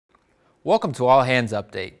Welcome to All Hands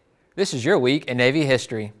Update. This is your week in Navy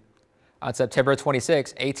history. On September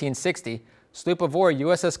 26, 1860, sloop of war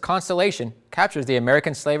USS Constellation captures the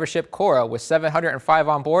American slaver ship Cora with 705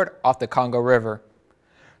 on board off the Congo River.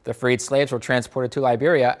 The freed slaves were transported to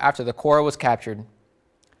Liberia after the Cora was captured.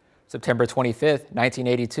 September 25,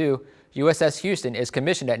 1982, USS Houston is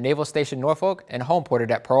commissioned at Naval Station Norfolk and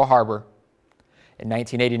homeported at Pearl Harbor. In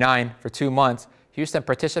 1989, for 2 months, Houston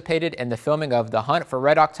participated in the filming of The Hunt for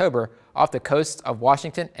Red October off the coasts of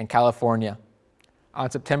Washington and California.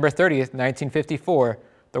 On September 30, 1954,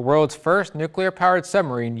 the world's first nuclear-powered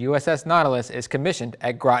submarine, USS Nautilus, is commissioned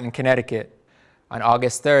at Groton, Connecticut. On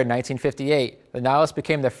August 3, 1958, the Nautilus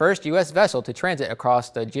became the first U.S. vessel to transit across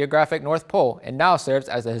the geographic North Pole and now serves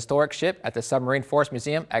as a historic ship at the Submarine Force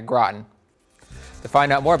Museum at Groton. To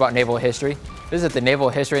find out more about naval history, visit the Naval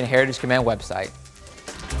History and Heritage Command website.